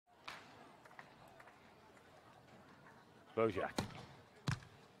Łosiak.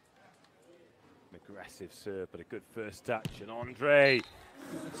 Aggressive serve, but a good first touch, and Andre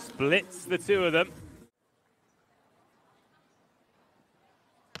splits the two of them.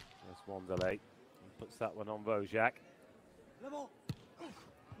 There's one delay. He puts that one on Łosiak.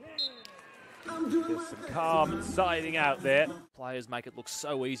 There's some calm siding out there. Players make it look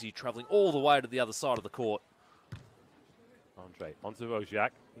so easy, travelling all the way to the other side of the court. Andre onto Łosiak.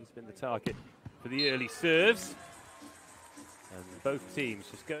 He's been the target for the early serves. And both teams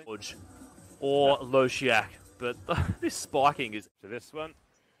just go. Or Łosiak, but this spiking is... To this one,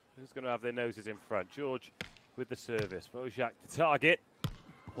 who's going to have their noses in front? George with the service. Łosiak to target.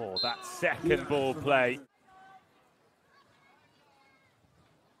 Oh, that second ball play.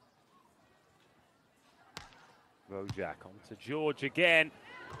 Łosiak on to George again.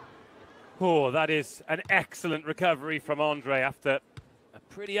 Oh, that is an excellent recovery from Andre after a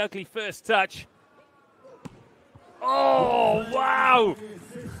pretty ugly first touch. Oh, wow!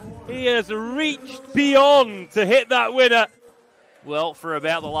 He has reached beyond to hit that winner. Well, for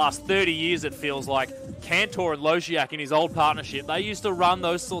about the last 30 years, it feels like, Cantor and Łosiak in his old partnership, they used to run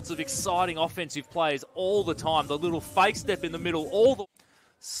those sorts of exciting offensive plays all the time. The little fake step in the middle,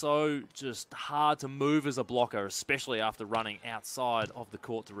 so just hard to move as a blocker, especially after running outside of the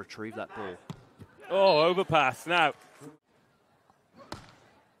court to retrieve that ball. Oh, overpass now.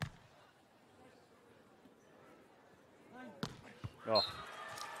 Oh,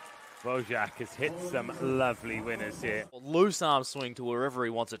 Łosiak has hit some lovely winners here. Loose arm swing to wherever he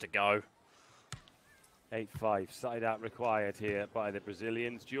wants it to go. 8-5, side out required here by the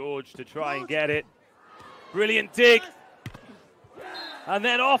Brazilians. George to try and get it. Brilliant dig. And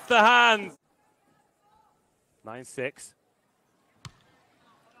then off the hands. 9-6.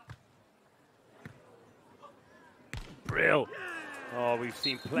 Bryl. Oh, we've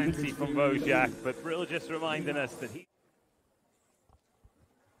seen plenty from Łosiak, but Bryl just reminding us that he...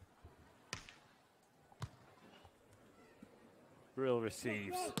 Bryl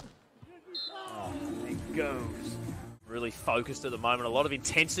receives. Oh, it goes. Really focused at the moment. A lot of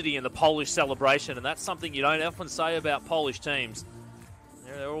intensity in the Polish celebration, and that's something you don't often say about Polish teams.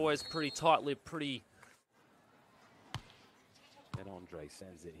 They're always pretty tight-lipped, pretty... And Andre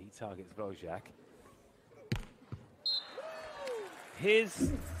sends it. He targets Łosiak.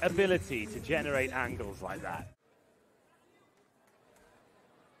 His ability to generate angles like that.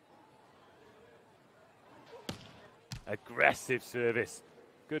 Aggressive service.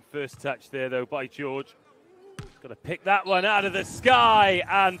 Good first touch there, though, by George. Got to pick that one out of the sky,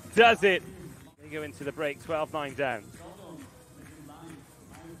 and does it. They go into the break, 12-9 down.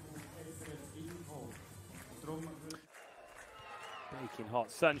 Baking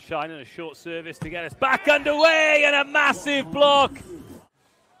hot sunshine and a short service to get us back underway, and a massive block.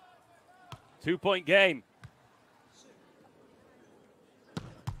 2-point game.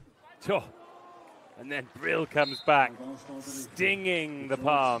 Oh. And then Bryl comes back, stinging the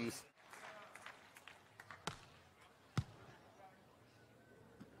palms.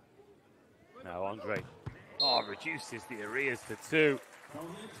 Now Andre, reduces the arrears to 2.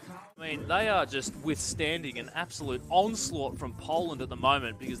 I mean, they are just withstanding an absolute onslaught from Poland at the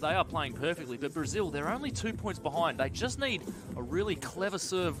moment because they are playing perfectly. But Brazil, they're only 2 points behind. They just need a really clever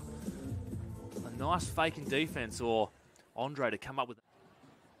serve, a nice fake in defense, or Andre to come up with it.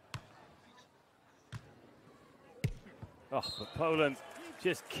 Oh, but Poland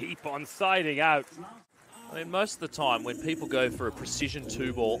just keep on siding out. I mean, most of the time when people go for a precision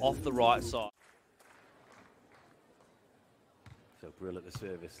 2-ball off the right side. So Bryl at the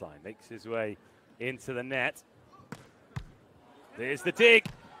service line, makes his way into the net. There's the dig.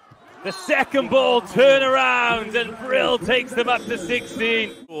 The second ball turn around, and Bryl takes them up to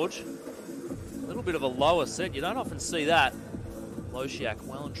 16. George, a little bit of a lower set. You don't often see that. Łosiak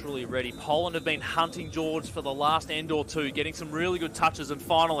well and truly ready. Poland have been hunting George for the last end or two, getting some really good touches, and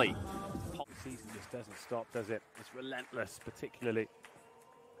finally... The season just doesn't stop, does it? It's relentless, particularly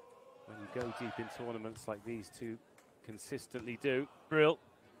when you go deep in tournaments like these two consistently do. Bryl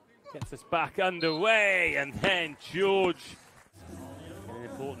gets us back underway, and then George, an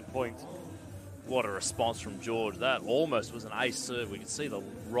important point. What a response from George. That almost was an ace serve. We can see the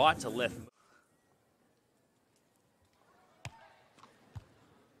right to left.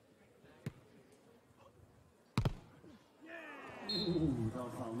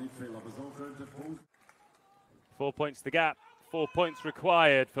 Four points the gap, 4 points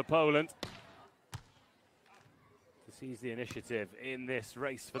required for Poland to seize the initiative in this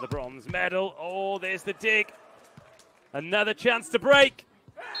race for the bronze medal. Oh, there's the dig. Another chance to break.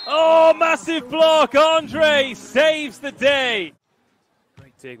 Oh, massive block. Andre saves the day.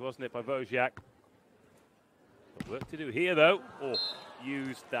 Great dig, wasn't it, by Łosiak? But Work to do here, though. Oh,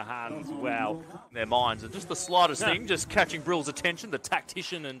 used the hands well. Their minds, and just the slightest thing, just catching Bryl's attention, the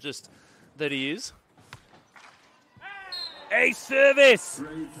tactician and just that he is. A service!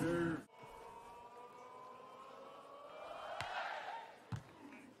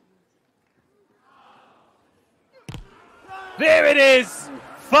 There it is!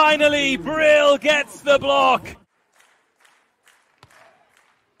 Finally, Bryl gets the block!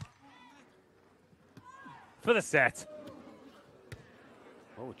 For the set.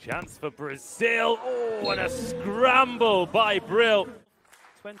 Oh, chance for Brazil. Oh, and a scramble by Bryl.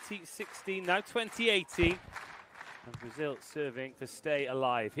 2016, now 2018. And Brazil serving to stay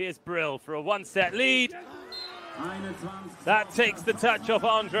alive. Here's Bryl for a one-set lead. That takes the touch off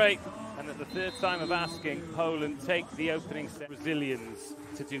Andre. And at the third time of asking, Poland take the opening set. Brazilians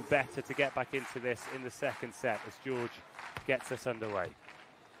to do better to get back into this in the second set as George gets us underway.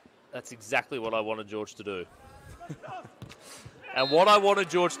 That's exactly what I wanted George to do. And what I wanted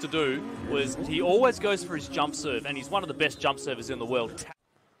George to do was he always goes for his jump serve, and he's one of the best jump servers in the world.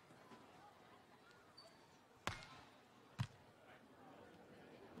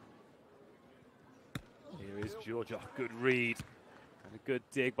 Here is George. Oh, good read. And a good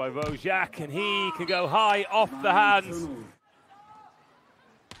dig by Łosiak, and he can go high off the hands.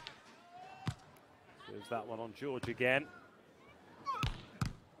 Serves that one on George again.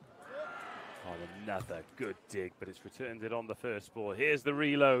 Oh, another good dig, but it's returned it on the first ball. Here's the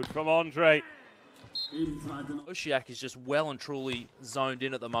reload from Andre. Łosiak is just well and truly zoned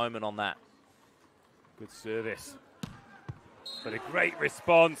in at the moment on that. Good service. But a great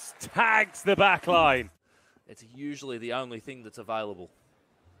response. Tags the back line. It's usually the only thing that's available.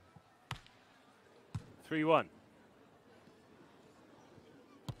 3-1.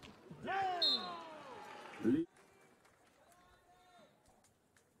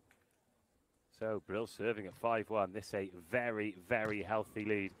 So Bryl serving at 5-1. This a very, very healthy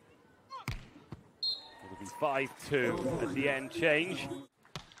lead. It'll be 5-2 at the end change.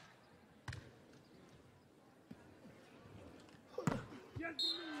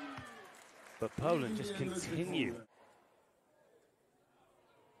 But Poland just continue.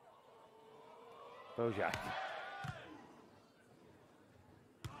 Łosiak.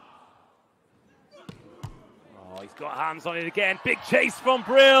 Oh, he's got hands on it again. Big chase from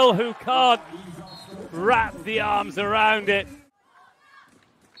Bryl, who can't wrap the arms around it.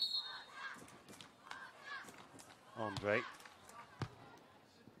 Andre.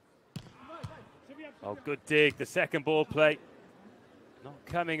 Oh, good dig. The second ball play. Not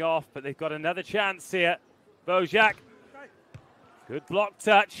coming off, but they've got another chance here. Łosiak. Good block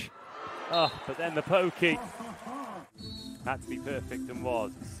touch. Oh, but then the pokey. Had to be perfect and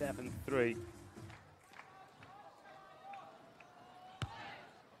was. 7-3.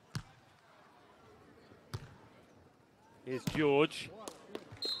 Here's George.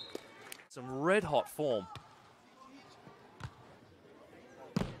 Some red hot form.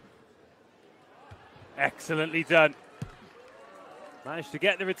 Excellently done. Managed to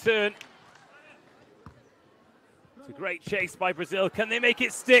get the return. It's a great chase by Brazil. Can they make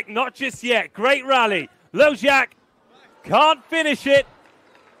it stick? Not just yet. Great rally. Łosiak can't finish it.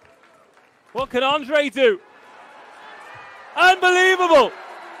 What can Andre do? Unbelievable.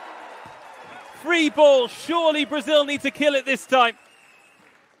 Free ball. Surely Brazil need to kill it this time.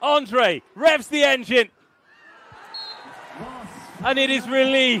 Andre revs the engine. And it is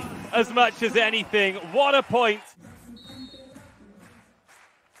relief as much as anything. What a point.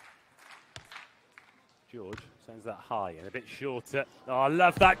 George sends that high and a bit shorter. Oh, I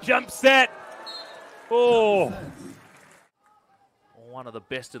love that jump set. Oh. One of the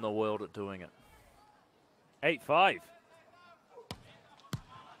best in the world at doing it. 8-5. Oh,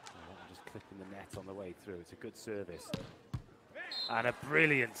 just clipping the net on the way through. It's a good service. And a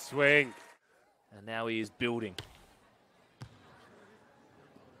brilliant swing. And now he is building.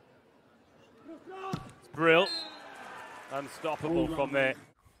 It's Bryl. Unstoppable from there.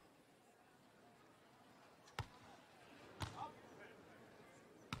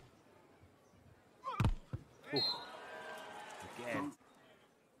 Ooh. Again.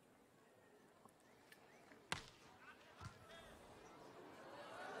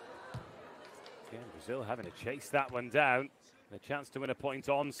 Again, Brazil having to chase that one down. A chance to win a point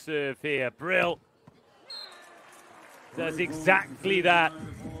on serve here. Bryl does exactly that.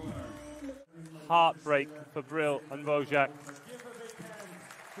 Heartbreak for Bryl and Łosiak.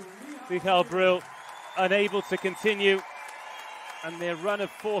 Michal Bryl unable to continue. And their run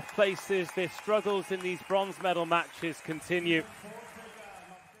of fourth places, their struggles in these bronze medal matches continue.